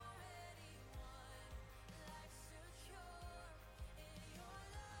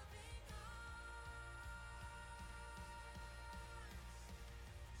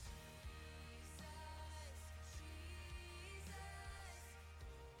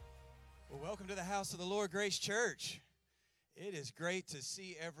to the house of the Lord, Grace Church. It is great to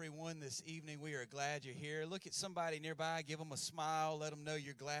see everyone this evening. We are glad you're here. Look at somebody nearby, give them a smile, let them know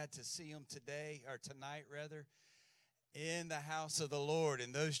you're glad to see them today, or tonight rather, in the house of the Lord.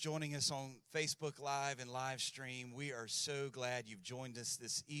 And those joining us on Facebook Live and live stream, we are so glad you've joined us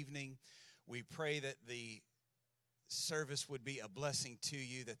this evening. We pray that the service would be a blessing to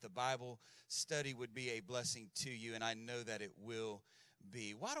you, that the Bible study would be a blessing to you, and I know that it will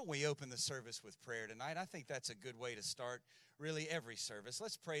be. Why don't we open the service with prayer tonight? I think that's a good way to start really every service.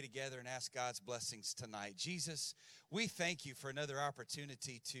 Let's pray together and ask God's blessings tonight. Jesus, we thank you for another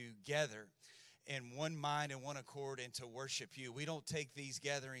opportunity to gather in one mind and one accord and to worship you. We don't take these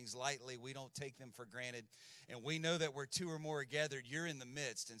gatherings lightly. We don't take them for granted. And we know that where two or more are gathered, you're in the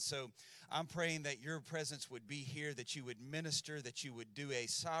midst. And so I'm praying that your presence would be here, that you would minister, that you would do a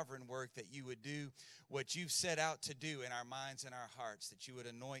sovereign work, that you would do what you've set out to do in our minds and our hearts, that you would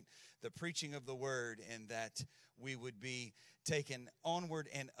anoint the preaching of the word, and that we would be taken onward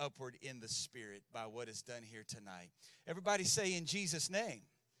and upward in the Spirit by what is done here tonight. Everybody say in Jesus' name.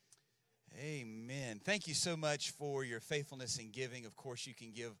 Amen. Thank you so much for your faithfulness in giving. Of course, you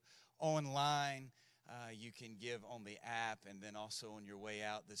can give online. You can give on the app, and then also on your way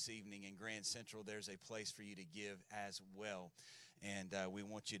out this evening in Grand Central, there's a place for you to give as well. And we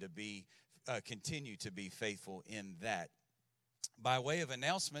want you to be continue to be faithful in that. By way of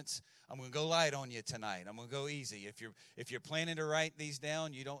announcements, I'm going to go light on you tonight. I'm going to go easy. If you're planning to write these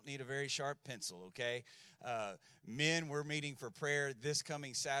down, you don't need a very sharp pencil, okay? Men, we're meeting for prayer this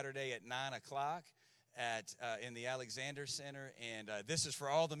coming Saturday at 9 o'clock in the Alexander Center. And this is for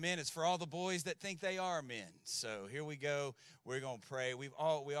all the men. It's for all the boys that think they are men. So here we go. We're going to pray. We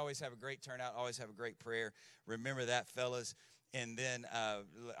always have a great turnout, always have a great prayer. Remember that, fellas. And then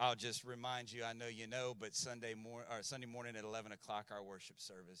I'll just remind you, I know you know, but Sunday morning at 11 o'clock, our worship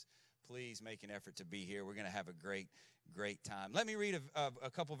service. Please make an effort to be here. We're going to have a great, great time. Let me read a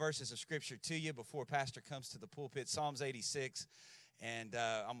couple verses of Scripture to you before Pastor comes to the pulpit. Psalms 86, and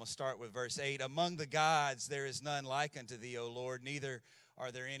I'm going to start with verse 8. Among the gods there is none like unto thee, O Lord, neither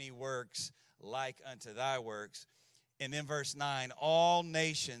are there any works like unto thy works. And then verse 9, all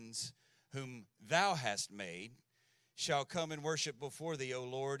nations whom thou hast made shall come and worship before thee, O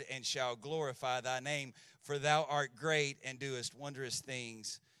Lord, and shall glorify thy name. For thou art great and doest wondrous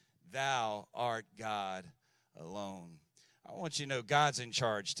things. Thou art God alone. I want you to know God's in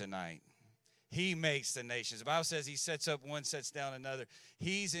charge tonight. He makes the nations. The Bible says he sets up one, sets down another.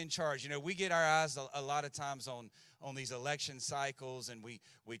 He's in charge. You know, we get our eyes a lot of times on these election cycles, and we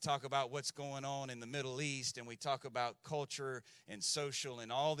talk about what's going on in the Middle East, and we talk about culture and social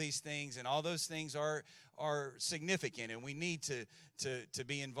and all these things, and all those things are significant, and we need to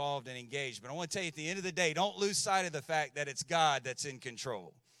be involved and engaged. But I want to tell you, at the end of the day, don't lose sight of the fact that it's God that's in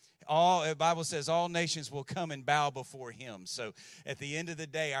control. The Bible says all nations will come and bow before him. So at the end of the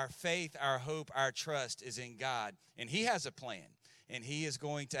day, our faith, our hope, our trust is in God. And he has a plan. And he is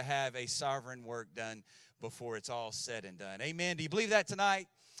going to have a sovereign work done before it's all said and done. Amen. Do you believe that tonight?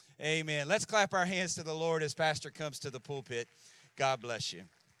 Amen. Let's clap our hands to the Lord as Pastor comes to the pulpit. God bless you.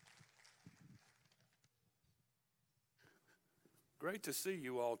 Great to see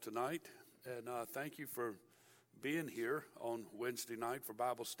you all tonight. And thank you for being here on Wednesday night for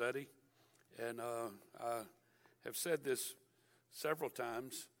Bible study. And I have said this several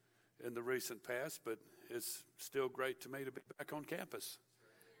times in the recent past, but it's still great to me to be back on campus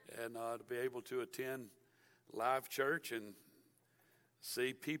and to be able to attend live church and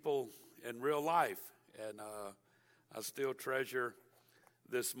see people in real life. And I still treasure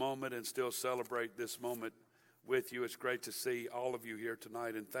this moment and still celebrate this moment with you. It's great to see all of you here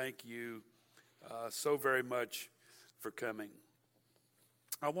tonight, and thank you so very much for coming.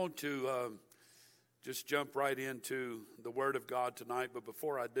 I want to just jump right into the Word of God tonight, but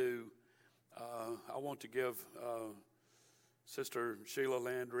before I do, I want to give Sister Sheila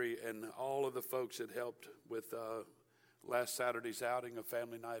Landry and all of the folks that helped with last Saturday's outing, a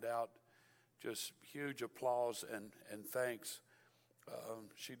family night out, just huge applause and thanks.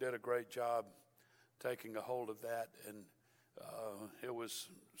 She did a great job taking a hold of that, and it was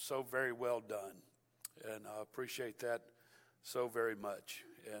so very well done. And I appreciate that so very much.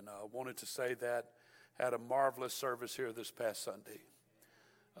 And I wanted to say that. Had a marvelous service here this past Sunday.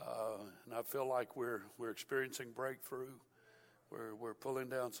 And I feel like we're experiencing breakthrough. We're pulling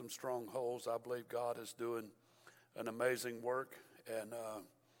down some strongholds. I believe God is doing an amazing work. And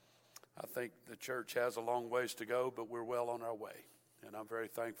I think the church has a long ways to go, but we're well on our way. And I'm very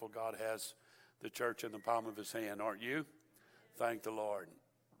thankful God has the church in the palm of his hand. Aren't you? Thank the Lord.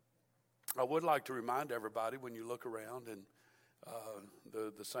 I would like to remind everybody, when you look around and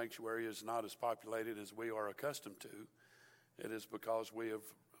the sanctuary is not as populated as we are accustomed to. It is because we have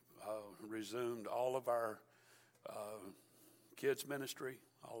resumed all of our kids ministry,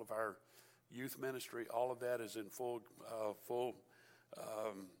 all of our youth ministry. All of that is in full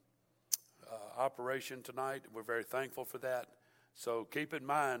operation tonight. We're very thankful for that. So keep in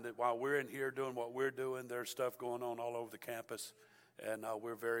mind that while we're in here doing what we're doing, there's stuff going on all over the campus, and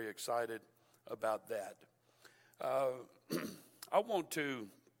we're very excited about that. I want to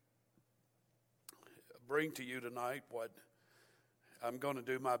bring to you tonight what I'm going to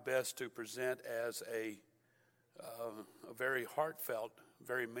do my best to present as a very heartfelt,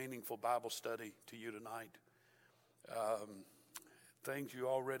 very meaningful Bible study to you tonight. Things you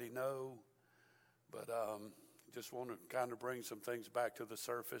already know, but just want to kind of bring some things back to the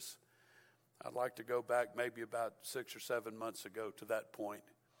surface. I'd like to go back maybe about 6 or 7 months ago to that point.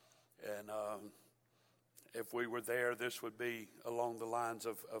 And if we were there, this would be along the lines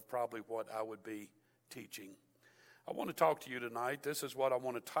of probably what I would be teaching. I want to talk to you tonight. This is what I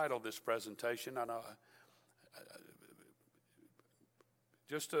want to title this presentation. And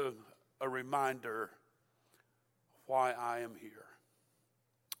just a reminder why I am here.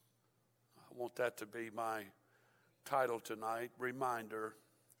 I want that to be my title tonight, Reminder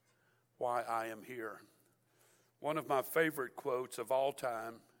Why I Am Here. One of my favorite quotes of all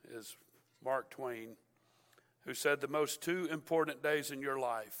time is Mark Twain, who said, "The most two important days in your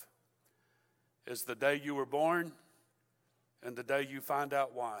life is the day you were born and the day you find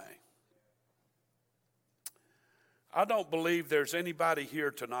out why." I don't believe there's anybody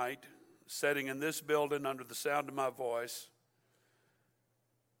here tonight sitting in this building under the sound of my voice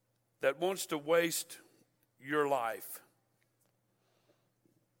that wants to waste your life.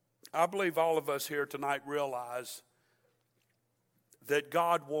 I believe all of us here tonight realize that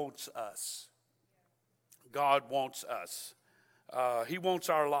God wants us. God wants us. He wants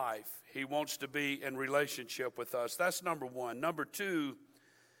our life. He wants to be in relationship with us. That's number one. Number two,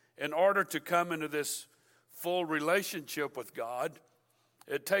 in order to come into this full relationship with God,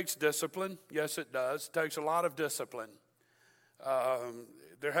 it takes discipline. Yes, it does. It takes a lot of discipline.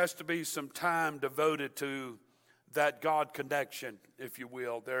 There has to be some time devoted to that God connection, if you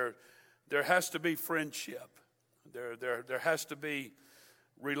will. There has to be friendship. There has to be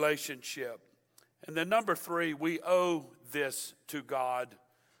relationship. And then number three, we owe this to God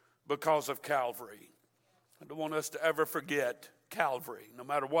because of Calvary. I don't want us to ever forget Calvary. No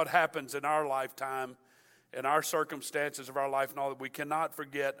matter what happens in our lifetime, in our circumstances of our life and all that, we cannot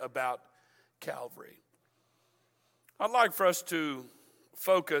forget about Calvary. I'd like for us to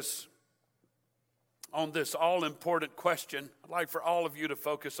focus on this all-important question. I'd like for all of you to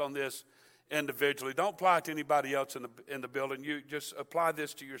focus on this individually. Don't apply it to anybody else in the building. You just apply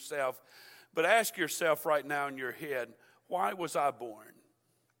this to yourself. But ask yourself right now in your head, why was I born?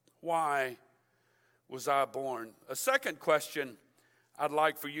 Why was I born? A second question I'd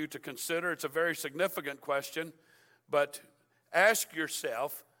like for you to consider. It's a very significant question, but ask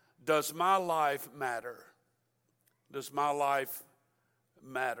yourself, does my life matter? Does my life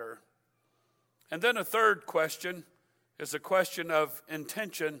matter? And then a third question is a question of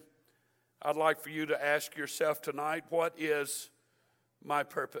intention. I'd like for you to ask yourself tonight, what is my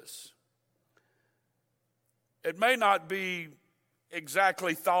purpose? It may not be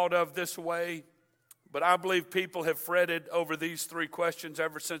exactly thought of this way, but I believe people have fretted over these three questions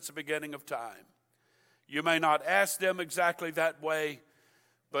ever since the beginning of time. You may not ask them exactly that way,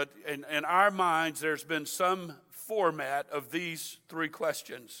 but in our minds, there's been some format of these three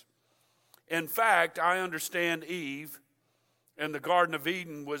questions. In fact, I understand Eve in the Garden of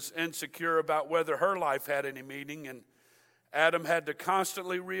Eden was insecure about whether her life had any meaning, and Adam had to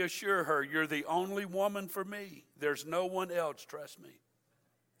constantly reassure her, "You're the only woman for me. There's no one else, trust me."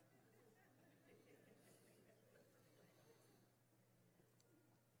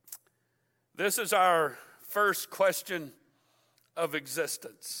 This is our first question of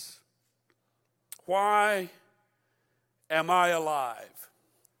existence. Why am I alive?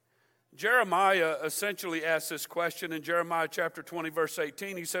 Jeremiah essentially asked this question in Jeremiah chapter 20, verse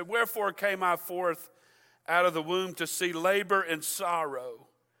 18. He said, "Wherefore came I forth out of the womb to see labor and sorrow,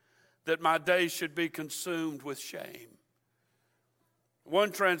 that my days should be consumed with shame."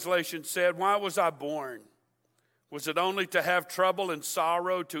 One translation said, "Why was I born? Was it only to have trouble and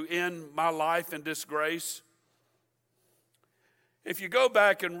sorrow, to end my life in disgrace?" If you go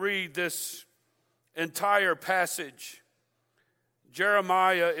back and read this entire passage,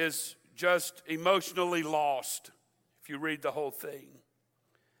 Jeremiah is just emotionally lost if you read the whole thing.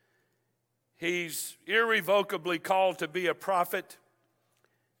 He's irrevocably called to be a prophet,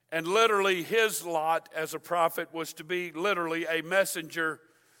 And literally his lot as a prophet was to be literally a messenger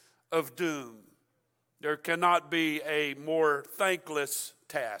of doom. There cannot be a more thankless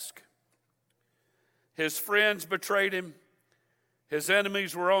task. His friends betrayed him. His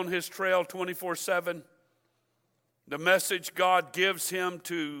enemies were on his trail 24/7. The message God gives him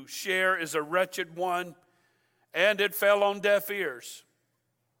to share is a wretched one, and it fell on deaf ears.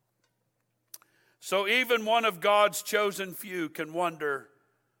 So even one of God's chosen few can wonder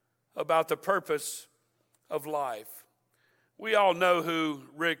about the purpose of life. We all know who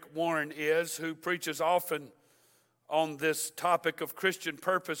Rick Warren is, who preaches often on this topic of Christian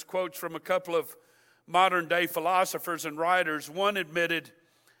purpose, quotes from a couple of modern-day philosophers and writers. One admitted,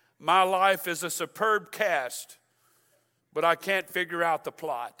 "My life is a superb cast, but I can't figure out the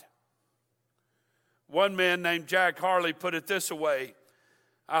plot." One man named Jack Harley put it this way,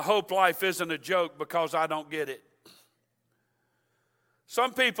 "I hope life isn't a joke because I don't get it."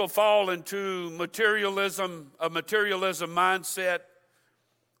 Some people fall into a materialism mindset.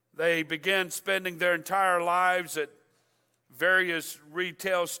 They begin spending their entire lives at various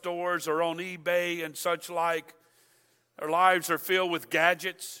retail stores or on eBay and such like. Their lives are filled with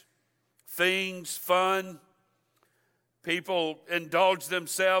gadgets, things, fun. People indulge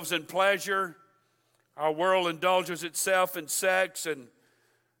themselves in pleasure. Our world indulges itself in sex and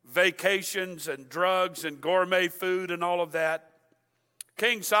vacations and drugs and gourmet food and all of that.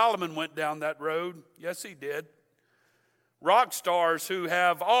 King Solomon went down that road. Yes, he did. Rock stars who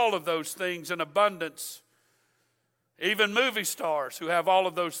have all of those things in abundance, even movie stars who have all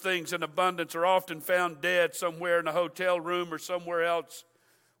of those things in abundance, are often found dead somewhere in a hotel room or somewhere else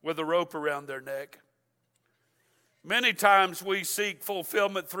with a rope around their neck. Many times we seek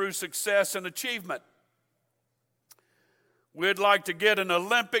fulfillment through success and achievement. We'd like to get an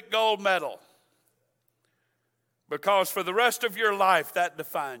Olympic gold medal, because for the rest of your life, that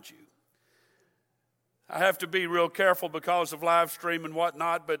defines you. I have to be real careful because of live stream and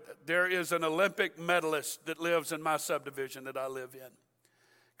whatnot, but there is an Olympic medalist that lives in my subdivision that I live in.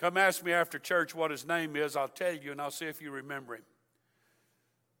 Come ask me after church what his name is. I'll tell you, and I'll see if you remember him.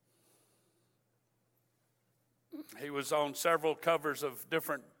 He was on several covers of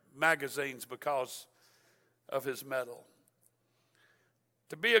different magazines because of his medal.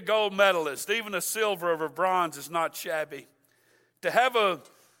 To be a gold medalist, even a silver or a bronze, is not shabby. To have a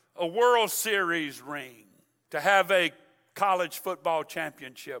World Series ring, to have a college football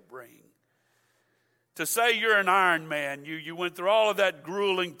championship ring, to say you're an Iron Man, you went through all of that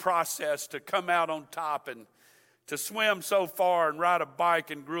grueling process to come out on top, and to swim so far and ride a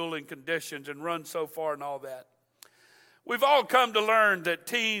bike in grueling conditions and run so far and all that. We've all come to learn that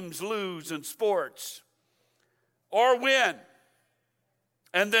teams lose in sports or win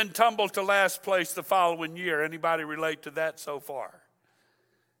and then tumble to last place the following year. Anybody relate to that so far?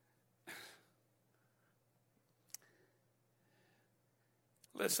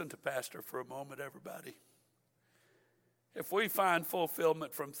 Listen to Pastor for a moment, everybody. If we find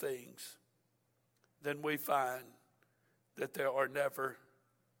fulfillment from things, then we find that there are never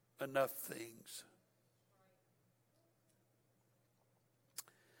enough things.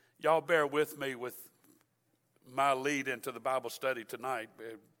 Y'all bear with me with my lead into the Bible study tonight,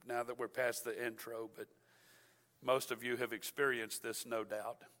 now that we're past the intro, but most of you have experienced this, no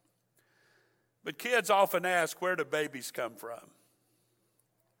doubt. But kids often ask, where do babies come from?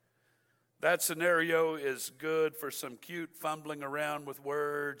 That scenario is good for some cute fumbling around with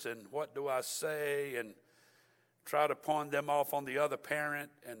words and what do I say, and try to pawn them off on the other parent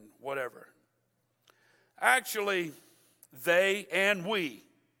and whatever. Actually, they and we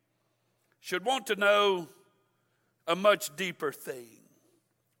should want to know a much deeper thing.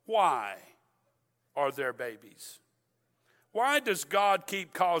 Why are there babies? Why does God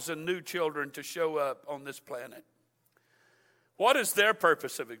keep causing new children to show up on this planet? What is their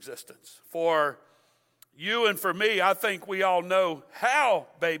purpose of existence? For you and for me, I think we all know how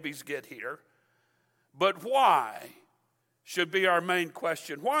babies get here, but why should be our main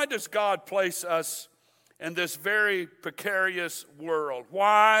question. Why does God place us in this very precarious world?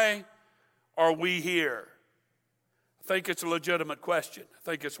 Why are we here? I think it's a legitimate question. I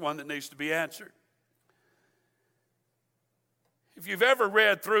think it's one that needs to be answered. If you've ever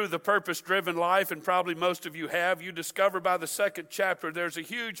read through The Purpose-Driven Life, and probably most of you have, you discover by the second chapter there's a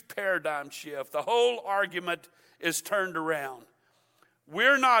huge paradigm shift. The whole argument is turned around.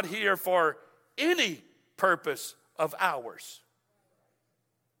 We're not here for any purpose of ours.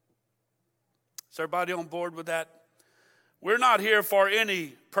 Is everybody on board with that? We're not here for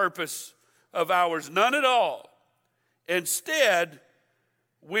any purpose of ours, none at all. Instead,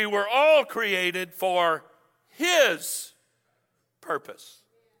 we were all created for His purpose.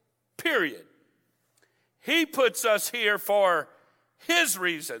 period. He puts us here for His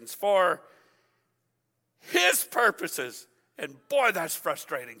reasons, for His purposes. And boy, that's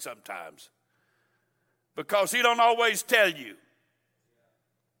frustrating sometimes, because He don't always tell you.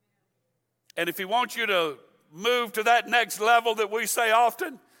 And if He wants you to move to that next level that we say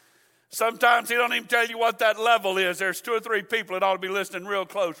often, sometimes He don't even tell you what that level is. There's 2 or 3 people that ought to be listening real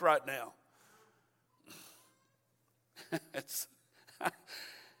close right now.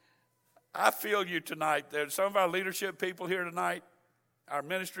 I feel you tonight. There's some of our leadership people here tonight, our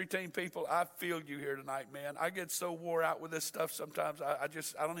ministry team people. I feel you here tonight, man. I get so wore out with this stuff sometimes. I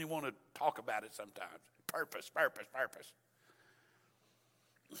don't even want to talk about it sometimes. Purpose.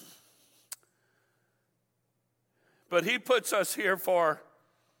 But He puts us here for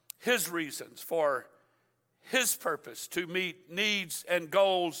His reasons, for His purpose, to meet needs and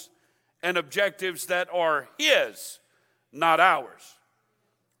goals and objectives that are His, not ours.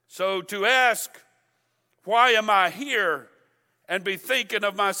 So to ask, why am I here, and be thinking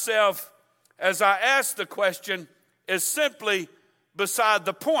of myself as I ask the question, is simply beside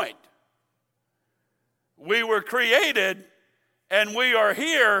the point. We were created and we are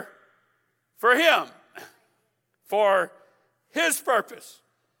here for Him, for His purpose.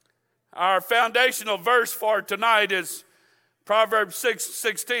 Our foundational verse for tonight is Proverbs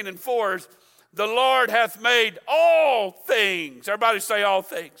 6:16-4. The Lord hath made all things. Everybody say all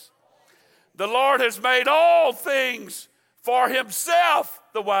things. The Lord has made all things for Himself,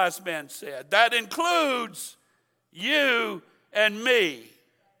 the wise man said. That includes you and me.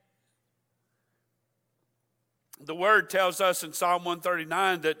 The Word tells us in Psalm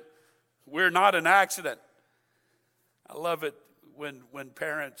 139 that we're not an accident. I love it when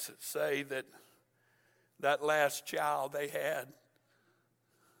parents say that last child they had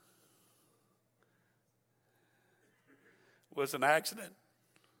was an accident.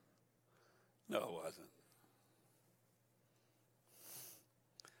 No, it wasn't.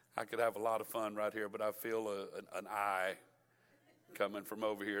 I could have a lot of fun right here, but I feel an eye coming from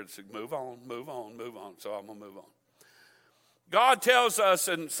over here to say, move on. So I'm going to move on. God tells us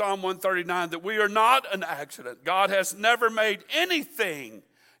in Psalm 139 that we are not an accident. God has never made anything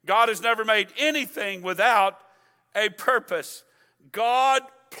without a purpose. God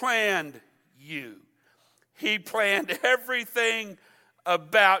planned you. He planned everything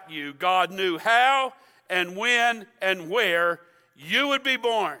about you. God knew how and when and where you would be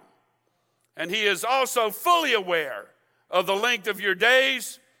born. And He is also fully aware of the length of your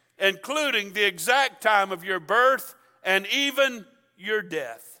days, including the exact time of your birth and even your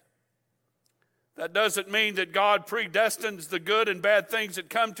death. That doesn't mean that God predestines the good and bad things that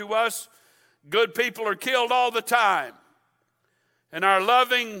come to us. Good people are killed all the time. And our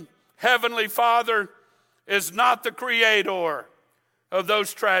loving Heavenly Father is not the creator of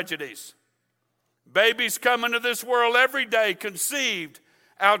those tragedies. Babies come into this world every day conceived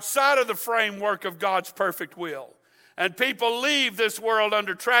outside of the framework of God's perfect will. And people leave this world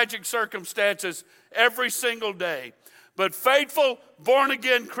under tragic circumstances every single day. But faithful,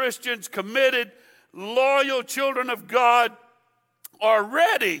 born-again Christians, committed, loyal children of God are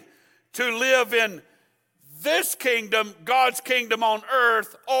ready to live in this kingdom, God's kingdom on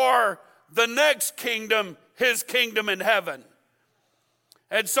earth, or the next kingdom, His kingdom in heaven.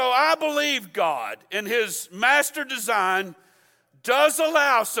 And so I believe God, in His master design, does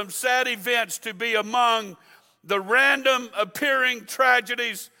allow some sad events to be among the random appearing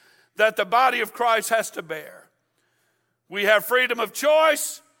tragedies that the body of Christ has to bear. We have freedom of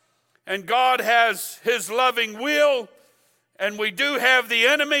choice, and God has His loving will, and we do have the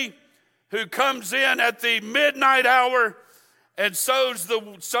enemy who comes in at the midnight hour and sows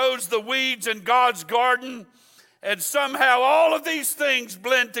the weeds in God's garden. And somehow all of these things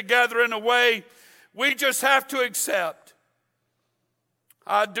blend together in a way we just have to accept.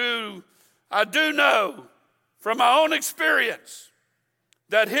 I do know from my own experience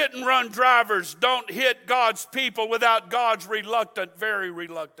that hit and run drivers don't hit God's people without God's very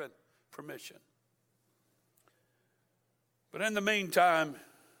reluctant permission. But in the meantime,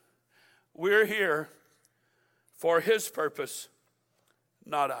 we're here for His purpose,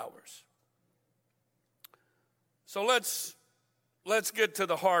 not ours. So let's get to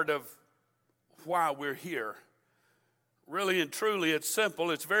the heart of why we're here. Really and truly, it's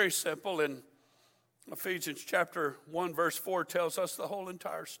simple. It's very simple. And Ephesians chapter 1, verse 4 tells us the whole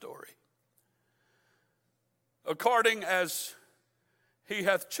entire story. According as He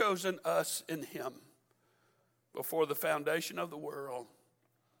hath chosen us in Him before the foundation of the world,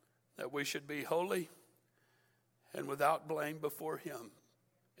 that we should be holy and without blame before Him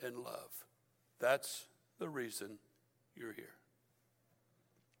in love. That's the reason you're here.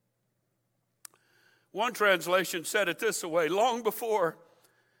 One translation said it this way: long before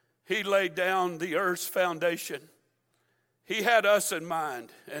he laid down the earth's foundation, he had us in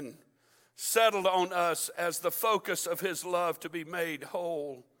mind and settled on us as the focus of his love to be made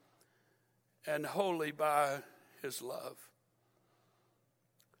whole and holy by his love.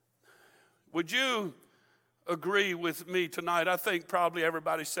 Would you agree with me tonight? I think probably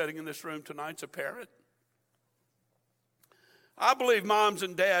everybody sitting in this room tonight's a parent. I believe moms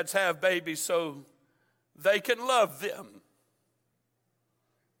and dads have babies so they can love them.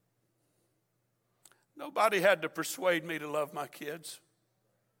 Nobody had to persuade me to love my kids.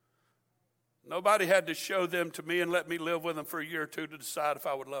 Nobody had to show them to me and let me live with them for a year or two to decide if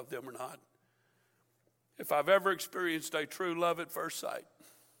I would love them or not. If I've ever experienced a true love at first sight,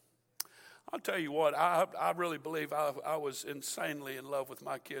 I'll tell you what, I really believe I was insanely in love with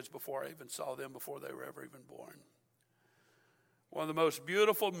my kids before I even saw them, before they were ever even born. One of the most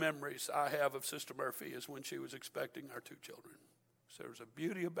beautiful memories I have of Sister Murphy is when she was expecting our two children. So there's a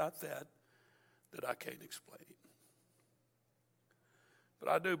beauty about that I can't explain. But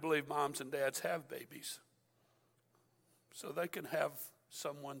I do believe moms and dads have babies so they can have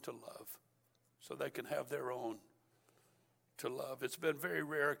someone to love, so they can have their own to love. It's been very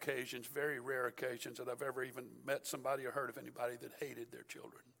rare occasions that I've ever even met somebody or heard of anybody that hated their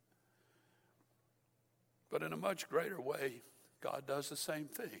children. But in a much greater way, God does the same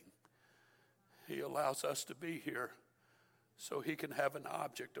thing. He allows us to be here so he can have an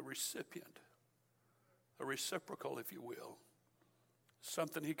object, a recipient, a reciprocal, if you will.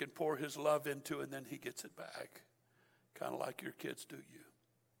 Something he can pour his love into and then he gets it back. Kind of like your kids do you.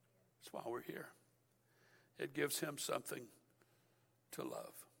 That's why we're here. It gives him something to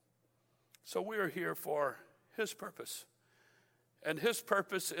love. So we are here for his purpose. And his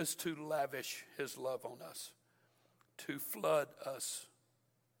purpose is to lavish his love on us, to flood us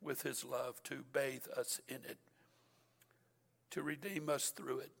with his love, to bathe us in it, to redeem us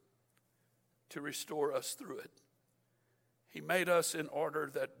through it, to restore us through it. He made us in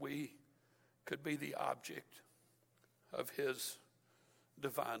order that we could be the object of his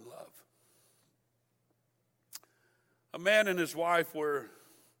divine love. A man and his wife were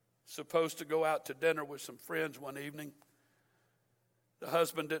supposed to go out to dinner with some friends one evening. The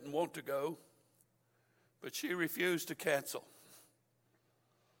husband didn't want to go, but she refused to cancel.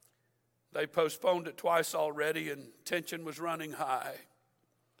 They postponed it twice already, and tension was running high.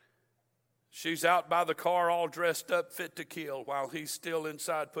 She's out by the car all dressed up, fit to kill, while he's still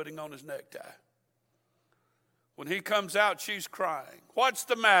inside putting on his necktie. When he comes out, she's crying. What's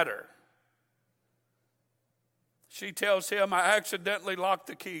the matter? She tells him, I accidentally locked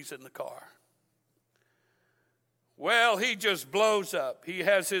the keys in the car. Well, he just blows up. He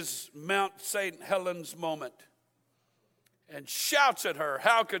has his Mount St. Helens moment and shouts at her,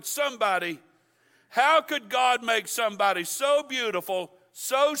 how could God make somebody so beautiful,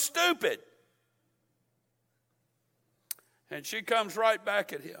 so stupid? And she comes right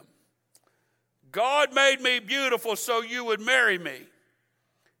back at him. God made me beautiful so you would marry me.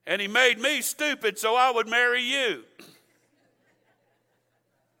 And he made me stupid so I would marry you.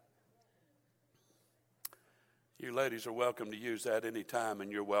 You ladies are welcome to use that anytime,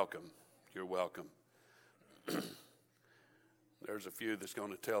 and you're welcome. You're welcome. There's a few that's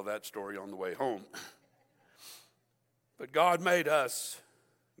going to tell that story on the way home. But God made us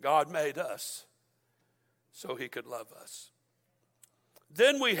so he could love us.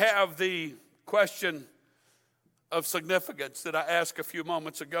 Then we have the question of significance that I asked a few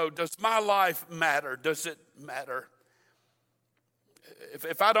moments ago. Does my life matter? Does it matter?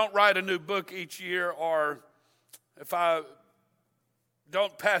 If I don't write a new book each year, or if I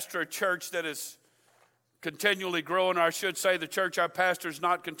don't pastor a church that is continually growing, or I should say the church I pastor is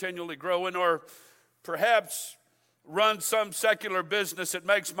not continually growing, or perhaps run some secular business that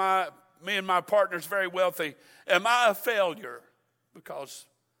makes me and my partners very wealthy, am I a failure? Because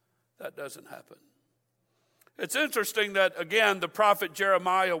that doesn't happen. It's interesting that, again, the prophet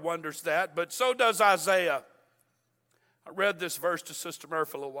Jeremiah wonders that, but so does Isaiah. I read this verse to Sister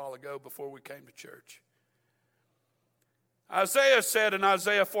Murphy a little while ago before we came to church. Isaiah said in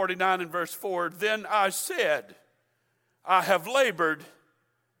Isaiah 49 and verse 4, then I said, I have labored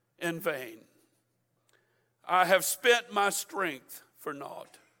in vain. I have spent my strength for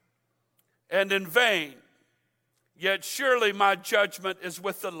naught, and in vain. Yet surely my judgment is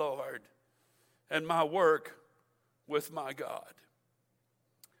with the Lord, and my work with my God.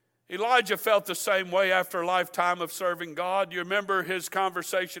 Elijah felt the same way after a lifetime of serving God. You remember his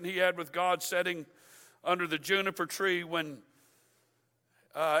conversation he had with God sitting under the juniper tree when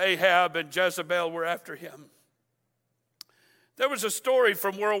Ahab and Jezebel were after him. There was a story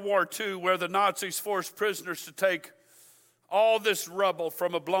from World War II where the Nazis forced prisoners to take all this rubble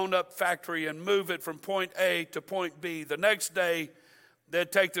from a blown-up factory and move it from point A to point B. The next day,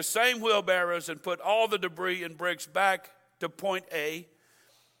 they'd take the same wheelbarrows and put all the debris and bricks back to point A,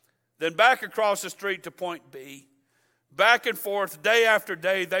 then back across the street to point B. Back and forth, day after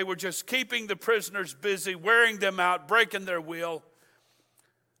day, they were just keeping the prisoners busy, wearing them out, breaking their will.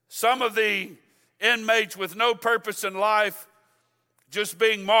 Some of the inmates with no purpose in life, just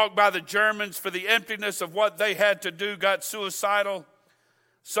being mocked by the Germans for the emptiness of what they had to do, got suicidal.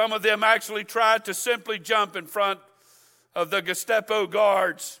 Some of them actually tried to simply jump in front of the Gestapo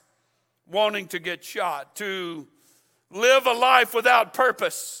guards, wanting to get shot. To live a life without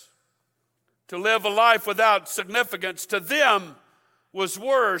purpose, to live a life without significance, to them was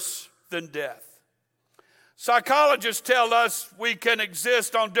worse than death. Psychologists tell us we can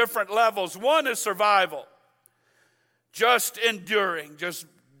exist on different levels. One is survival, just enduring, just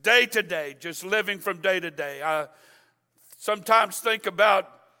day to day, just living from day to day. I sometimes think about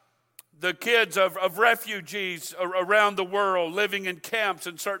the kids of refugees around the world, living in camps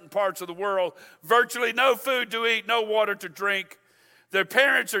in certain parts of the world, virtually no food to eat, no water to drink. Their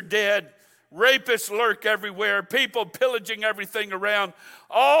parents are dead. Rapists lurk everywhere, people pillaging everything around.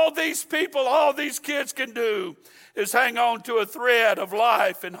 All these people, all these kids can do is hang on to a thread of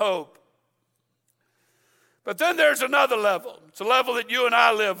life and hope. But then there's another level. It's a level that you and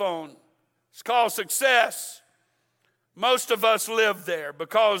I live on. It's called success. Most of us live there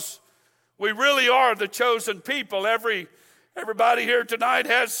because we really are the chosen people. Everybody here tonight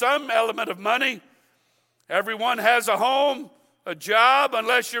has some element of money. Everyone has a home, a job,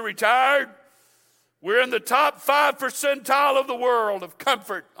 unless you're retired. We're in the top 5 percentile of the world of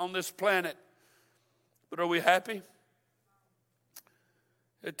comfort on this planet. But are we happy?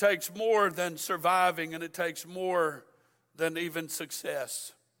 It takes more than surviving, and it takes more than even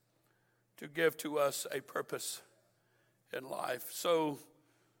success to give to us a purpose in life. So,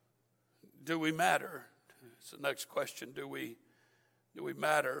 do we matter? It's the next question. Do we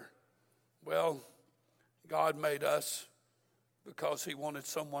matter? Well, God made us because he wanted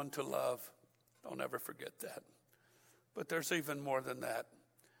someone to love. Don't ever forget that. But there's even more than that.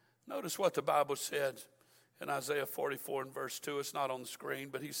 Notice what the Bible said in Isaiah 44 and verse 2. It's not on the screen,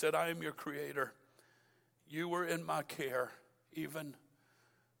 but he said, I am your creator. You were in my care even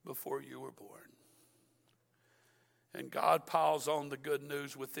before you were born. And God piles on the good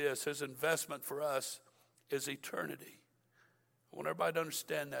news with this. His investment for us is eternity. I want everybody to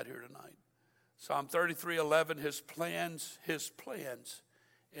understand that here tonight. Psalm 33:11, his plans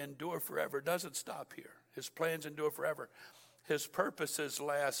endure forever. It doesn't stop here. His plans endure forever. His purposes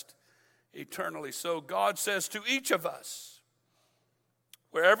last eternally. So God says to each of us,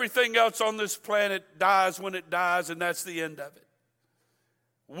 where everything else on this planet dies when it dies, and that's the end of it.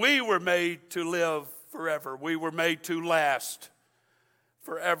 We were made to live forever. We were made to last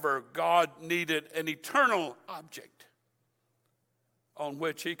forever. God needed an eternal object on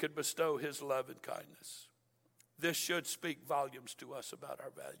which he could bestow his love and kindness. This should speak volumes to us about our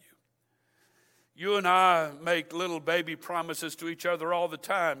value. You and I make little baby promises to each other all the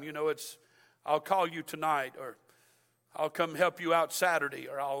time. You know, it's, I'll call you tonight, or I'll come help you out Saturday,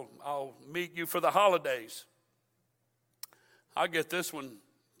 or I'll meet you for the holidays. I get this one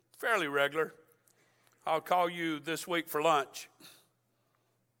fairly regular. I'll call you this week for lunch.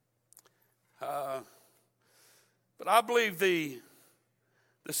 But I believe the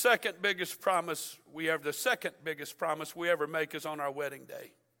second biggest promise we ever make is on our wedding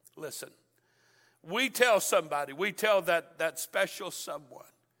day. Listen, we tell somebody, we tell that special someone.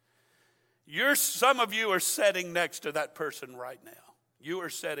 Some of you are sitting next to that person right now. You are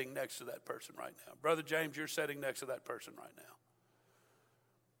sitting next to that person right now. Brother James, you're sitting next to that person right now.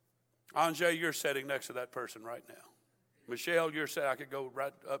 Anjay, you're sitting next to that person right now. Michelle, you're sitting, I could go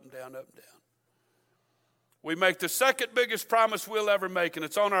right up and down, up and down. We make the second biggest promise we'll ever make, and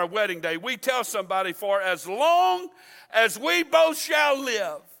it's on our wedding day. We tell somebody, for as long as we both shall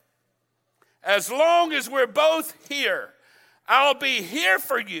live, as long as we're both here, I'll be here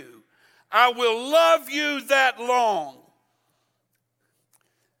for you. I will love you that long.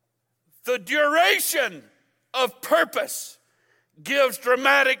 The duration of purpose gives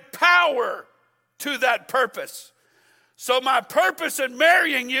dramatic power to that purpose. So my purpose in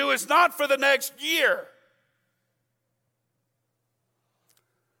marrying you is not for the next year.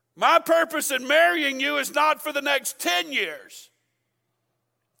 My purpose in marrying you is not for the next 10 years.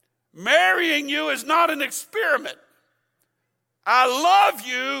 Marrying you is not an experiment. I love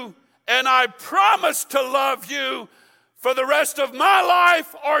you, and I promise to love you for the rest of my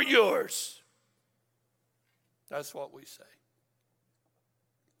life or yours. That's what we say.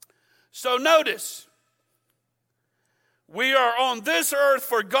 So notice, we are on this earth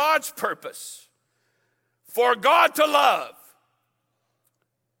for God's purpose, for God to love.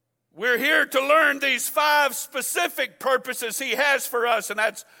 We're here to learn these 5 specific purposes He has for us, and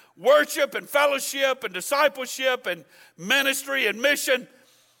that's worship and fellowship and discipleship and ministry and mission.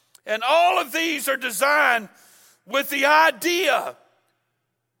 And all of these are designed with the idea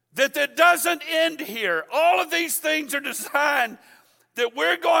that it doesn't end here. All of these things are designed that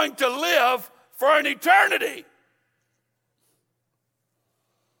we're going to live for an eternity.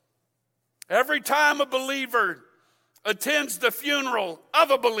 Every time a believer attends the funeral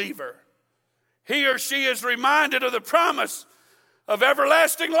of a believer, he or she is reminded of the promise of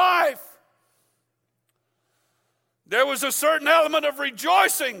everlasting life. There was a certain element of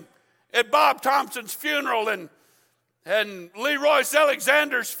rejoicing at Bob Thompson's funeral and Leroy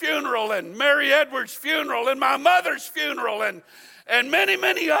Alexander's funeral and Mary Edwards' funeral and my mother's funeral and many,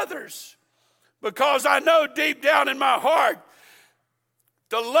 many others, because I know deep down in my heart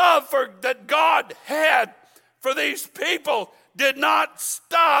the love that God had for these people did not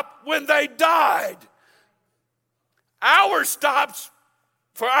stop when they died. Ours stops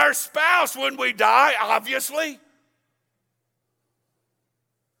for our spouse when we die, obviously.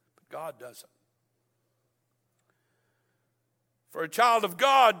 But God doesn't. For a child of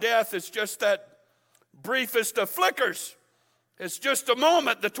God, death is just that briefest of flickers. It's just a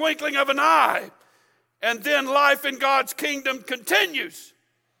moment, the twinkling of an eye. And then life in God's kingdom continues.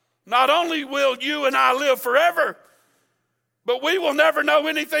 Not only will you and I live forever, but we will never know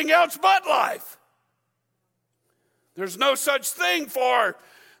anything else but life. There's no such thing for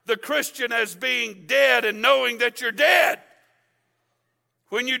the Christian as being dead and knowing that you're dead.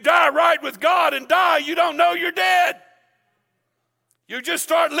 When you die right with God and die, you don't know you're dead. You just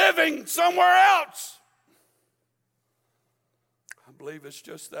start living somewhere else. I believe it's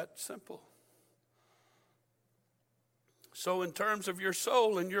just that simple. So in terms of your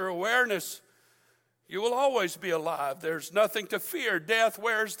soul and your awareness, you will always be alive. There's nothing to fear. Death,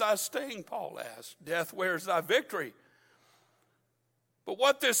 where's thy sting, Paul asked. Death, where's thy victory? But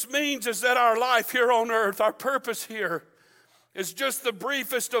what this means is that our life here on earth, our purpose here, is just the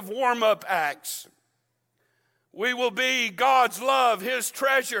briefest of warm-up acts. We will be God's love, His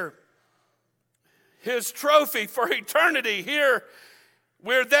treasure, His trophy for eternity. Here,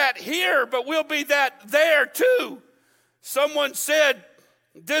 we're that here, but we'll be that there too. Someone said,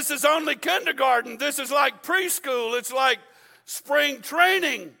 this is only kindergarten. This is like preschool. It's like spring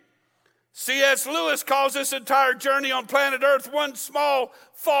training. C.S. Lewis calls this entire journey on planet Earth one small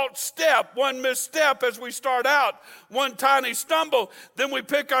false step, one misstep as we start out, one tiny stumble. Then we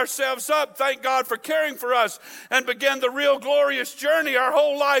pick ourselves up, thank God for caring for us, and begin the real glorious journey. Our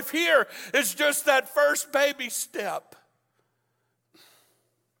whole life here is just that first baby step.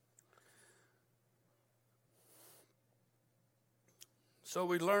 So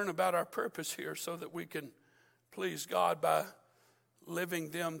we learn about our purpose here so that we can please God by living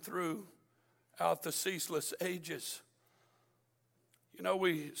them throughout the ceaseless ages. You know,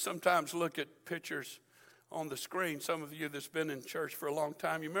 we sometimes look at pictures on the screen. Some of you that's been in church for a long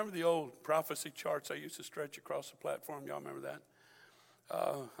time, you remember the old prophecy charts I used to stretch across the platform? Y'all remember that?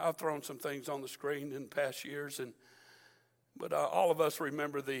 I've thrown some things on the screen in past years, but all of us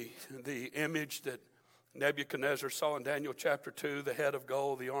remember the image that Nebuchadnezzar saw in Daniel chapter 2, the head of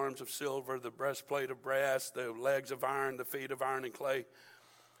gold, the arms of silver, the breastplate of brass, the legs of iron, the feet of iron and clay.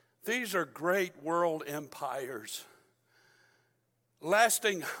 These are great world empires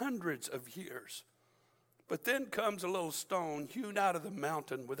lasting hundreds of years. But then comes a little stone hewn out of the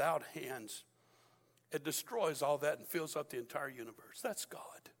mountain without hands. It destroys all that and fills up the entire universe. That's God.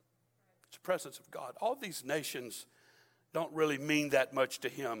 It's the presence of God. All these nations don't really mean that much to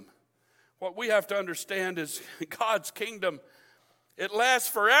Him. What we have to understand is God's kingdom, it lasts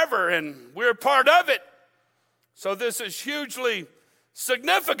forever, and we're part of it. So this is hugely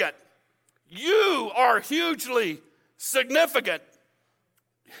significant. You are hugely significant.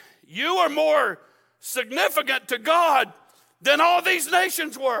 You are more significant to God than all these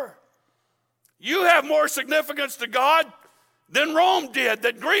nations were. You have more significance to God than Rome did,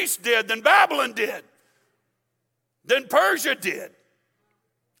 than Greece did, than Babylon did, than Persia did.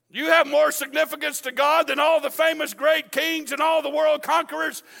 You have more significance to God than all the famous great kings and all the world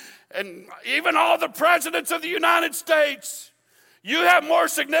conquerors and even all the presidents of the United States. You have more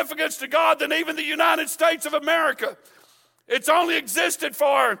significance to God than even the United States of America. It's only existed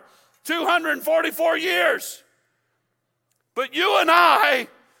for 244 years. But you and I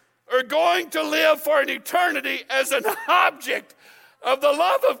are going to live for an eternity as an object of the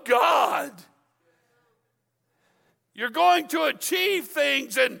love of God. You're going to achieve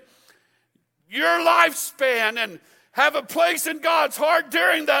things, and your lifespan and have a place in God's heart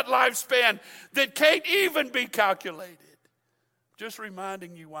during that lifespan that can't even be calculated. Just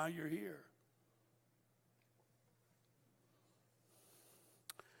reminding you why you're here.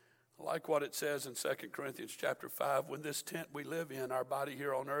 I like what it says in 2 Corinthians chapter 5. When this tent we live in, our body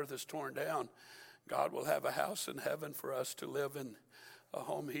here on earth, is torn down, God will have a house in heaven for us to live in, a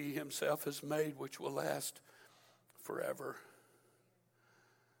home he himself has made, which will last forever.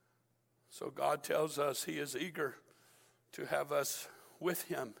 So God tells us he is eager to have us with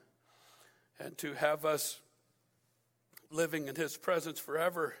him and to have us living in his presence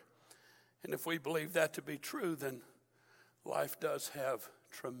forever. And if we believe that to be true, then life does have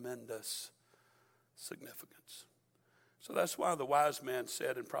tremendous significance. So that's why the wise man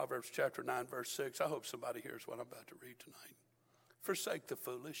said in Proverbs chapter 9, verse 6, I hope somebody hears what I'm about to read tonight. Forsake the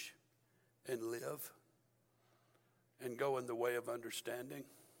foolish and live, and go in the way of understanding.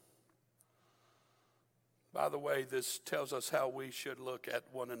 By the way, this tells us how we should look at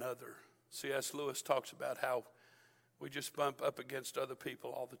one another. C.S. Lewis talks about how we just bump up against other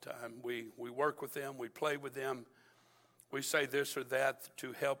people all the time. We work with them, we play with them, we say this or that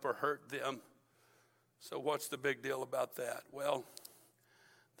to help or hurt them. So what's the big deal about that? Well,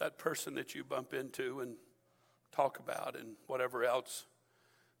 that person that you bump into and talk about and whatever else,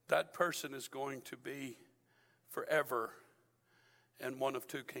 that person is going to be forever in one of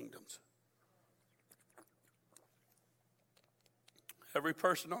two kingdoms. Every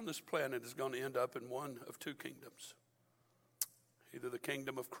person on this planet is going to end up in one of two kingdoms. Either the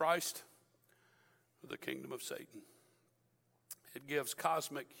kingdom of Christ or the kingdom of Satan. It gives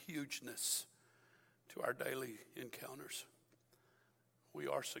cosmic hugeness to our daily encounters. We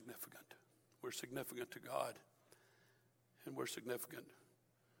are significant. We're significant to God. And we're significant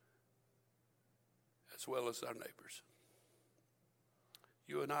as well as our neighbors.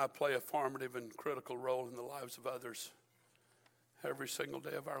 You and I play a formative and critical role in the lives of others every single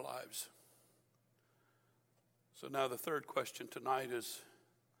day of our lives. So now the third question tonight is,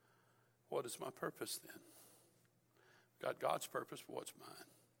 what is my purpose then? Got God's purpose, but what's mine?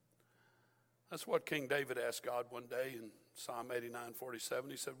 That's what King David asked God one day in Psalm 89:47.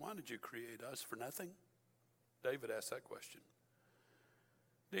 He said, why did you create us for nothing? David asked that question.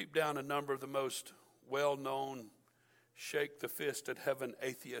 Deep down, a number of the most well-known shake the fist at heaven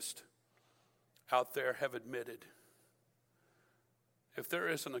atheists out there have admitted, if there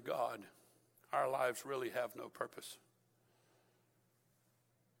isn't a God, our lives really have no purpose.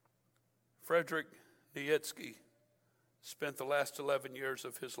 Frederick Nietzsche spent the last 11 years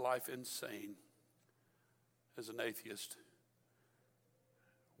of his life insane as an atheist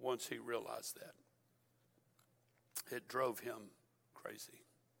once he realized that. It drove him crazy.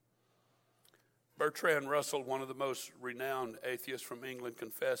 Bertrand Russell, one of the most renowned atheists from England,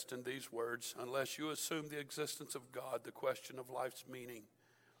 confessed in these words, unless you assume the existence of God, the question of life's meaning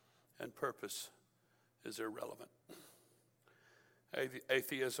and purpose is irrelevant.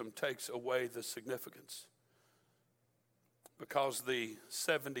 Atheism takes away the significance because the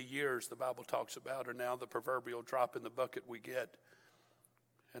 70 years the Bible talks about are now the proverbial drop in the bucket we get,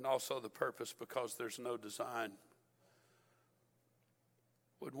 and also the purpose because there's no design.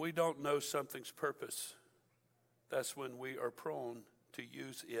 When we don't know something's purpose, that's when we are prone to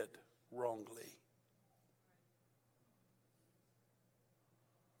use it wrongly.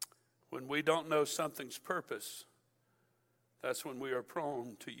 When we don't know something's purpose, that's when we are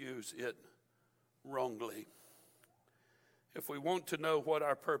prone to use it wrongly. If we want to know what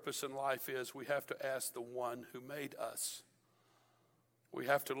our purpose in life is, we have to ask the one who made us. We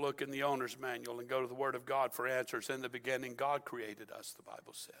have to look in the owner's manual and go to the Word of God for answers. In the beginning, God created us, the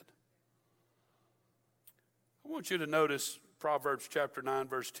Bible said. I want you to notice Proverbs chapter 9,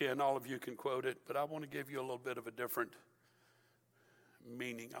 verse 10. All of you can quote it, but I want to give you a little bit of a different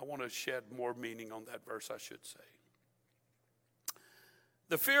meaning. I want to shed more meaning on that verse, I should say.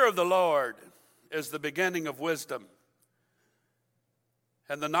 The fear of the Lord is the beginning of wisdom,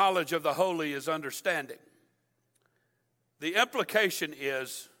 and the knowledge of the holy is understanding. The implication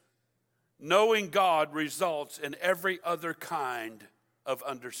is knowing God results in every other kind of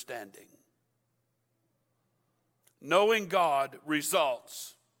understanding. Knowing God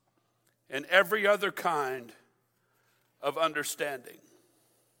results in every other kind of understanding.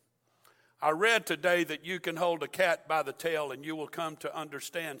 I read today that you can hold a cat by the tail and you will come to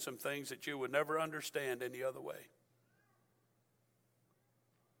understand some things that you would never understand any other way.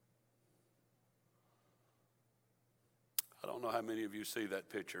 I don't know how many of you see that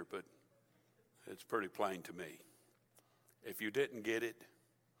picture, but it's pretty plain to me. If you didn't get it,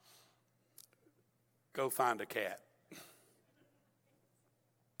 go find a cat.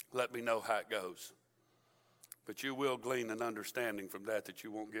 let me know how it goes. But you will glean an understanding from that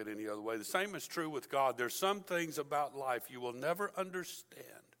you won't get any other way. The same is true with God. There's some things about life you will never understand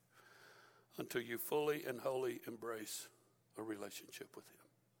until you fully and wholly embrace a relationship with Him.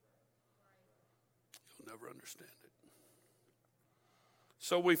 You'll never understand it.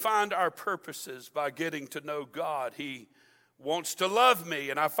 So we find our purposes by getting to know God. He wants to love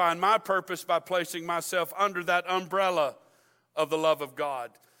me, and I find my purpose by placing myself under that umbrella of the love of God.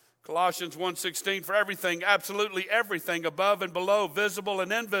 Colossians 1:16, for everything, absolutely everything, above and below, visible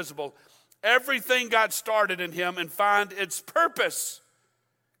and invisible, everything got started in Him and find its purpose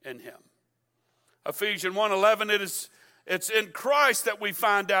in Him. Ephesians 1:11, it's in Christ that we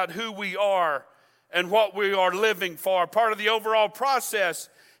find out who we are and what we are living for. Part of the overall process,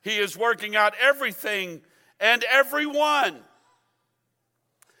 He is working out everything and everyone.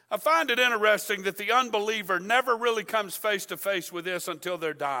 I find it interesting that the unbeliever never really comes face to face with this until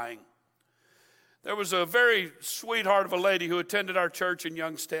they're dying. There was a very sweetheart of a lady who attended our church in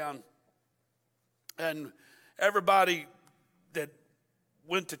Youngstown. And everybody that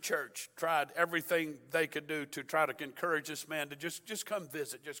went to church tried everything they could do to try to encourage this man to just come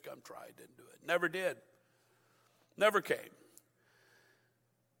visit, just come try. Didn't do it. Never did. Never came.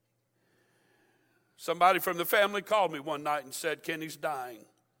 Somebody from the family called me one night and said, Kenny's dying.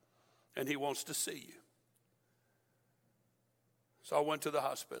 And he wants to see you. So I went to the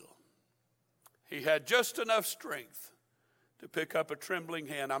hospital. He had just enough strength to pick up a trembling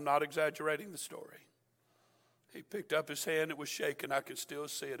hand. I'm not exaggerating the story. He picked up his hand. It was shaking. I could still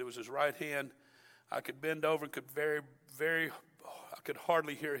see it. It was his right hand. I could bend over and I could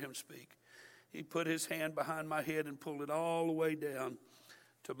hardly hear him speak. He put his hand behind my head and pulled it all the way down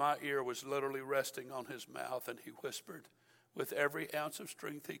to my ear was literally resting on his mouth. And he whispered, with every ounce of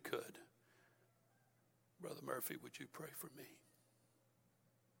strength he could, Brother Murphy, would you pray for me?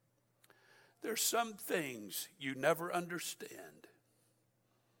 There's some things you never understand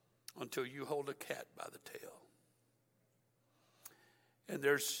until you hold a cat by the tail. And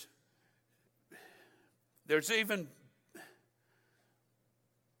there's even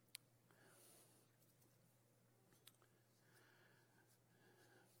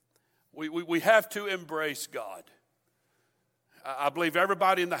we have to embrace God. I believe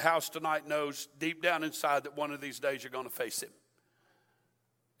everybody in the house tonight knows deep down inside that one of these days you're going to face Him.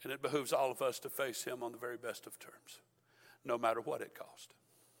 And it behooves all of us to face Him on the very best of terms, no matter what it costs.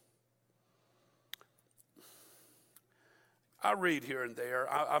 I read here and there.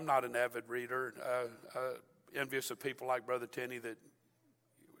 I'm not an avid reader. Envious of people like Brother Tenney that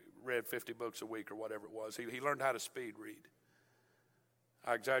read 50 books a week or whatever it was. He learned how to speed read.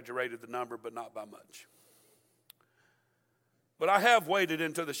 I exaggerated the number, but not by much. But I have waded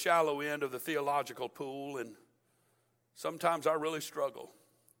into the shallow end of the theological pool, and sometimes I really struggle.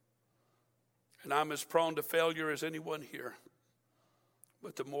 And I'm as prone to failure as anyone here.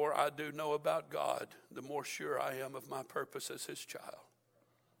 But the more I do know about God, the more sure I am of my purpose as His child.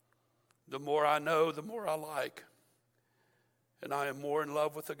 The more I know, the more I like. And I am more in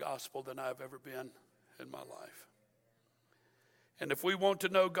love with the gospel than I've ever been in my life. And if we want to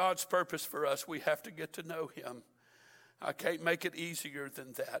know God's purpose for us, we have to get to know Him. I can't make it easier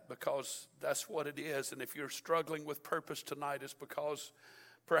than that, because that's what it is. And if you're struggling with purpose tonight,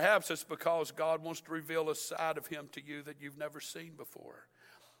 perhaps it's because God wants to reveal a side of Him to you that you've never seen before.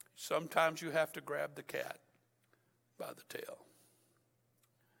 Sometimes you have to grab the cat by the tail.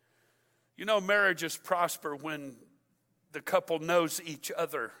 You know, marriages prosper when the couple knows each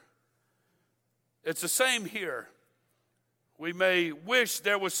other. It's the same here. We may wish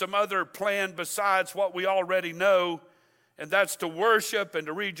there was some other plan besides what we already know, and that's to worship and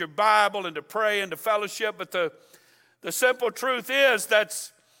to read your Bible and to pray and to fellowship. But the simple truth is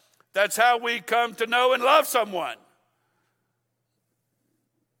that's how we come to know and love someone.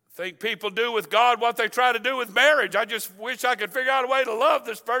 I think people do with God what they try to do with marriage. I just wish I could figure out a way to love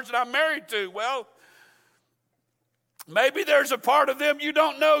this person I'm married to. Well, maybe there's a part of them you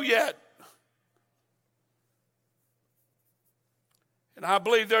don't know yet. And I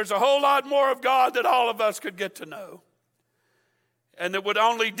believe there's a whole lot more of God that all of us could get to know. And that would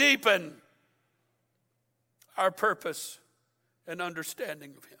only deepen our purpose and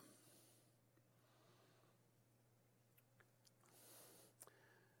understanding of Him.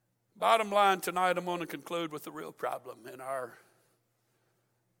 Bottom line tonight, I'm going to conclude with the real problem in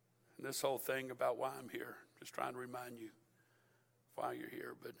this whole thing about why I'm here. Just trying to remind you why you're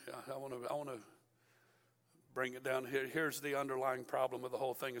here. But I want to bring it down here. Here's the underlying problem of the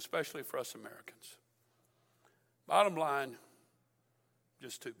whole thing, especially for us Americans. Bottom line,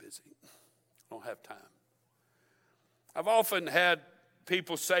 just too busy. I don't have time. I've often had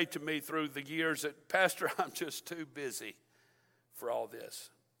people say to me through the years that, Pastor, I'm just too busy for all this.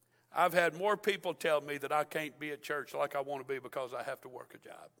 I've had more people tell me that I can't be at church like I want to be because I have to work a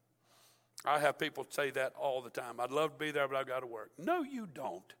job. I have people say that all the time. I'd love to be there, but I've got to work. No, you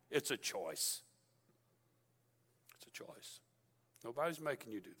don't. It's a choice. It's a choice. Nobody's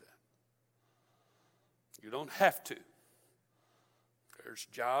making you do that. You don't have to. There's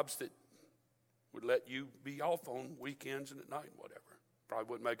jobs that would let you be off on weekends and at night and whatever. Probably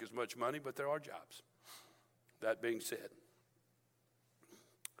wouldn't make as much money, but there are jobs. That being said,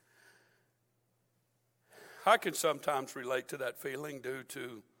 I can sometimes relate to that feeling due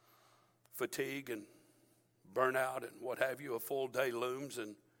to fatigue and burnout and what have you. A full day looms,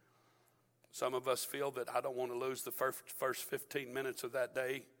 and some of us feel that I don't want to lose the first 15 minutes of that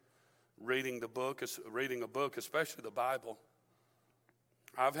day reading a book, especially the Bible.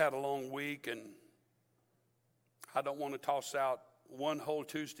 I've had a long week, and I don't want to toss out one whole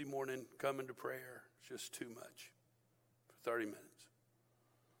Tuesday morning coming to prayer. It's just too much for 30 minutes.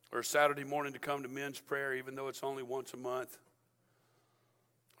 Or a Saturday morning to come to men's prayer, even though it's only once a month.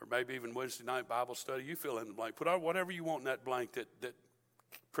 Or maybe even Wednesday night Bible study. You fill in the blank. Put out whatever you want in that blank that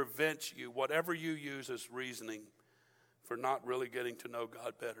prevents you, whatever you use as reasoning for not really getting to know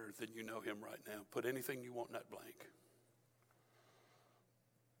God better than you know him right now. Put anything you want in that blank.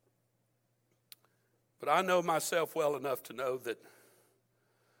 But I know myself well enough to know that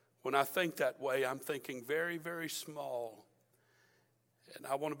when I think that way, I'm thinking very, very small. And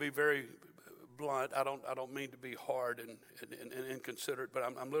I want to be very blunt. I don't mean to be hard and inconsiderate, but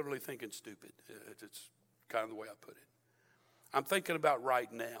I'm literally thinking stupid. It's kind of the way I put it. I'm thinking about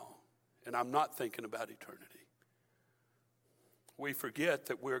right now, and I'm not thinking about eternity. We forget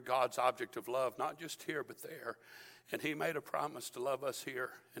that we're God's object of love, not just here but there. And he made a promise to love us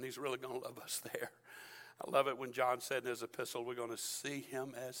here, and he's really going to love us there. I love it when John said in his epistle, we're going to see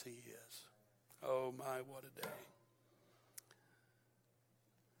him as he is. Oh my, what a day.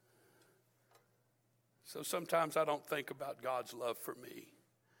 So sometimes I don't think about God's love for me.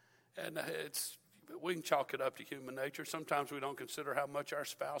 And we can chalk it up to human nature. Sometimes we don't consider how much our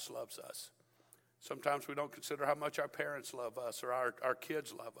spouse loves us. Sometimes we don't consider how much our parents love us or our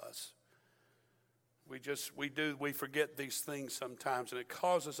kids love us. We forget these things sometimes, and it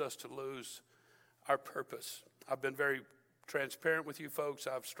causes us to lose our purpose. I've been very transparent with you folks.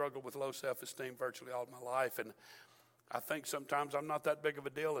 I've struggled with low self-esteem virtually all my life, and I think sometimes I'm not that big of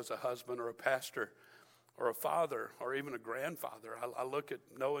a deal as a husband or a pastor or a father or even a grandfather. I look at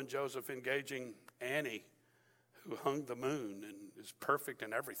Noah and Joseph engaging Annie, who hung the moon and is perfect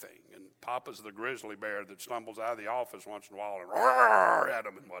in everything, and Papa's the grizzly bear that stumbles out of the office once in a while and roar at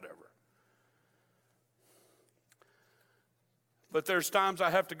him and whatever. But there's times I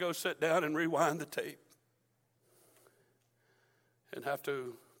have to go sit down and rewind the tape and have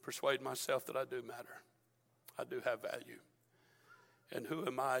to persuade myself that I do matter. I do have value. And who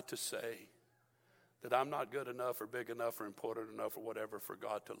am I to say that I'm not good enough or big enough or important enough or whatever for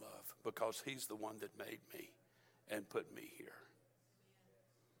God to love, because he's the one that made me and put me here.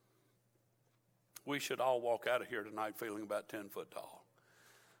 We should all walk out of here tonight feeling about 10 foot tall,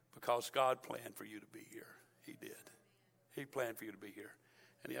 because God planned for you to be here. He did. He planned for you to be here,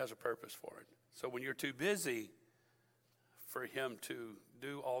 and he has a purpose for it. So when you're too busy for him to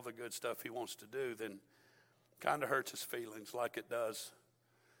do all the good stuff he wants to do, then kind of hurts his feelings like it does.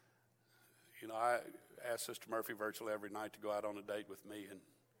 You know, I ask Sister Murphy virtually every night to go out on a date with me, and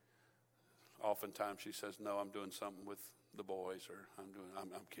oftentimes she says, no, I'm doing something with the boys, or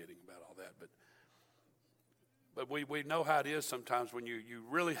I'm kidding about all that. But we know how it is sometimes when you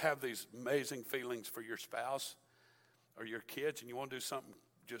really have these amazing feelings for your spouse or your kids, and you want to do something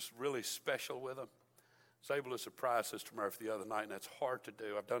just really special with them. I was able to surprise Sister Murphy the other night, and that's hard to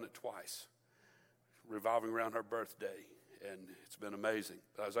do. I've done it twice, revolving around her birthday, and it's been amazing.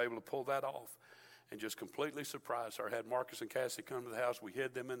 But I was able to pull that off and just completely surprise her. I had Marcus and Cassie come to the house. We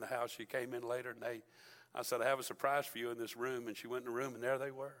hid them in the house. She came in later, and I said, I have a surprise for you in this room. And she went in the room, and there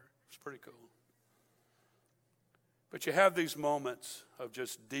they were. It was pretty cool. But you have these moments of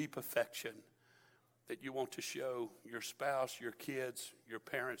just deep affection that you want to show your spouse, your kids, your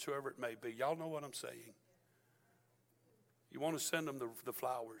parents, whoever it may be. Y'all know what I'm saying. You want to send them the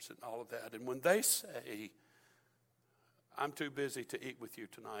flowers and all of that. And when they say, I'm too busy to eat with you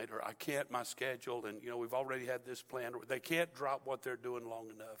tonight, or I can't, my schedule, and we've already had this planned, or they can't drop what they're doing long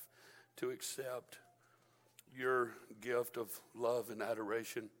enough to accept your gift of love and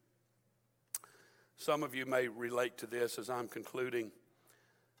adoration. Some of you may relate to this as I'm concluding,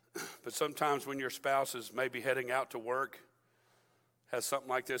 but sometimes when your spouse is maybe heading out to work, has something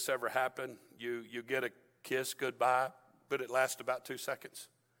like this ever happen? You get a kiss goodbye but it lasts about 2 seconds.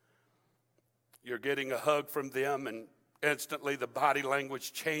 You're getting a hug from them, and instantly the body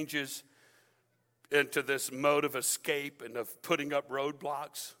language changes into this mode of escape and of putting up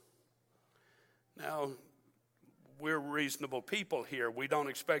roadblocks. Now, we're reasonable people here. We don't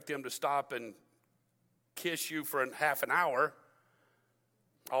expect them to stop and kiss you for half an hour,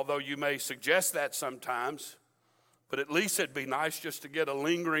 although you may suggest that sometimes. But at least it'd be nice just to get a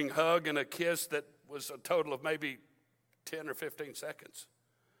lingering hug and a kiss that was a total of maybe 10 or 15 seconds.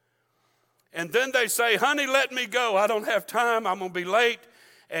 And then they say, honey, let me go. I don't have time. I'm going to be late.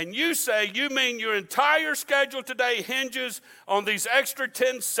 And you say, you mean your entire schedule today hinges on these extra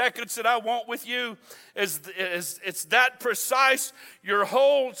 10 seconds that I want with you? It's that precise? Your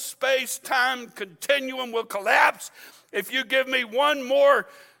whole space-time continuum will collapse if you give me one more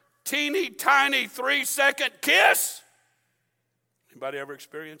teeny tiny 3-second kiss? Anybody ever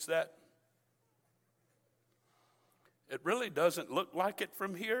experienced that? It really doesn't look like it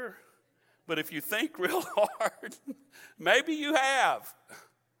from here, but if you think real hard, maybe you have.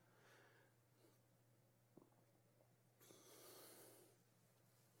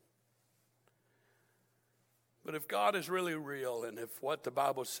 But if God is really real, and if what the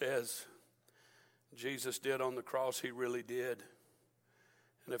Bible says Jesus did on the cross, he really did,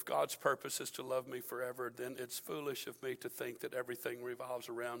 and if God's purpose is to love me forever, then it's foolish of me to think that everything revolves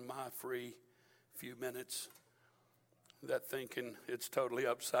around my free few minutes. That thinking, it's totally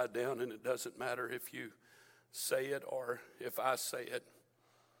upside down, and it doesn't matter if you say it or if I say it.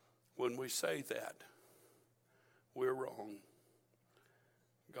 When we say that, we're wrong.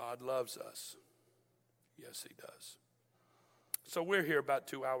 God loves us. Yes, he does. So we're here about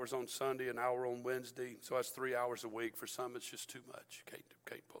 2 hours on Sunday, an hour on Wednesday. So that's 3 hours a week. For some, it's just too much.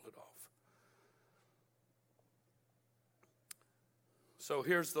 Can't pull it off. So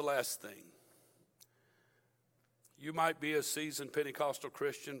here's the last thing. You might be a seasoned Pentecostal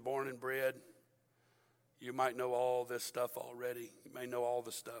Christian, born and bred. You might know all this stuff already. You may know all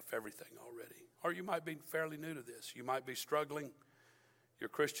the stuff, everything already. Or you might be fairly new to this. You might be struggling. Your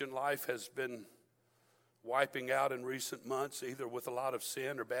Christian life has been wiping out in recent months, either with a lot of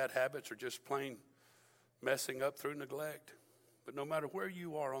sin or bad habits or just plain messing up through neglect. But no matter where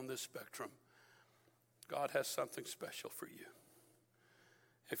you are on this spectrum, God has something special for you.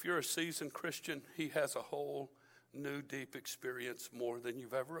 If you're a seasoned Christian, he has a whole new deep experience, more than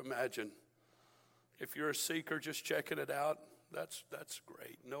you've ever imagined. If you're a seeker just checking it out, that's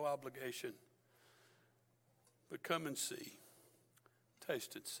great. No obligation. But come and see,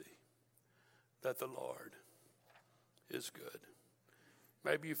 taste and see that the Lord is good.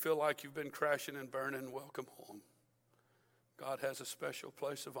 Maybe you feel like you've been crashing and burning. Welcome home. God has a special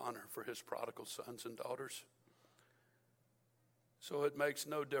place of honor for his prodigal sons and daughters. So it makes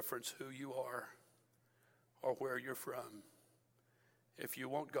no difference who you are or where you're from. If you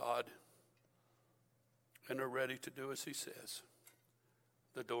want God and are ready to do as he says,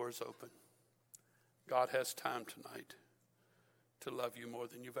 the door is open. God has time tonight to love you more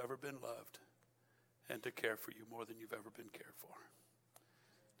than you've ever been loved, and to care for you more than you've ever been cared for.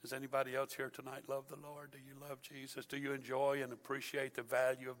 Does anybody else here tonight love the Lord? Do you love Jesus? Do you enjoy and appreciate the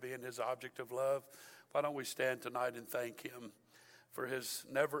value of being his object of love? Why don't we stand tonight and thank him for his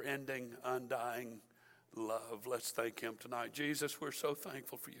never-ending, undying love. Let's thank him tonight. Jesus, we're so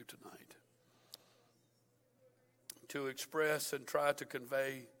thankful for you tonight. To express and try to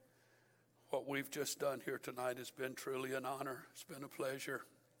convey what we've just done here tonight has been truly an honor. It's been a pleasure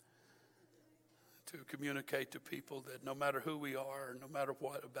to communicate to people that no matter who we are, no matter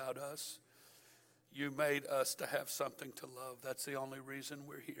what about us, you made us to have something to love. That's the only reason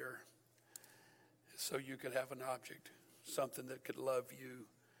we're here, so you could have an object, something that could love you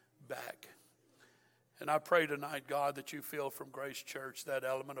back. And I pray tonight, God, that you feel from Grace Church that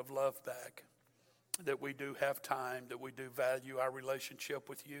element of love back, that we do have time, that we do value our relationship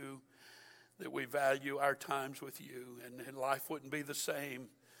with you, that we value our times with you, and life wouldn't be the same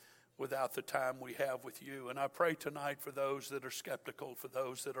without the time we have with you. And I pray tonight for those that are skeptical, for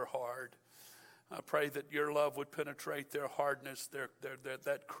those that are hard. I pray that your love would penetrate their hardness,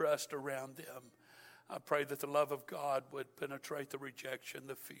 that crust around them. I pray that the love of God would penetrate the rejection,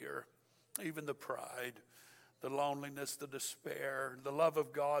 the fear, even the pride, the loneliness, the despair. The love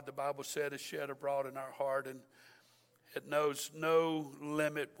of God, the Bible said, is shed abroad in our heart, and it knows no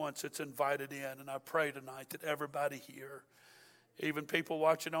limit once it's invited in. And I pray tonight that everybody here, even people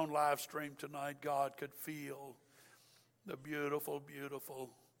watching on live stream tonight, God, could feel the beautiful, beautiful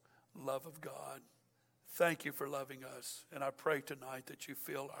love of God. Thank you for loving us. And I pray tonight that you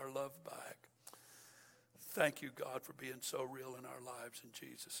feel our love back. Thank you, God, for being so real in our lives. In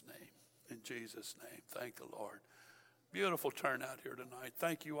Jesus' name. In Jesus' name. Thank the Lord. Beautiful turnout here tonight.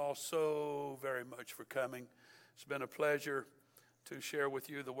 Thank you all so very much for coming. It's been a pleasure to share with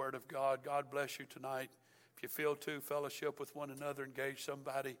you the Word of God. God bless you tonight. If you feel to fellowship with one another, engage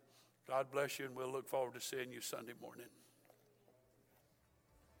somebody, God bless you, and we'll look forward to seeing you Sunday morning.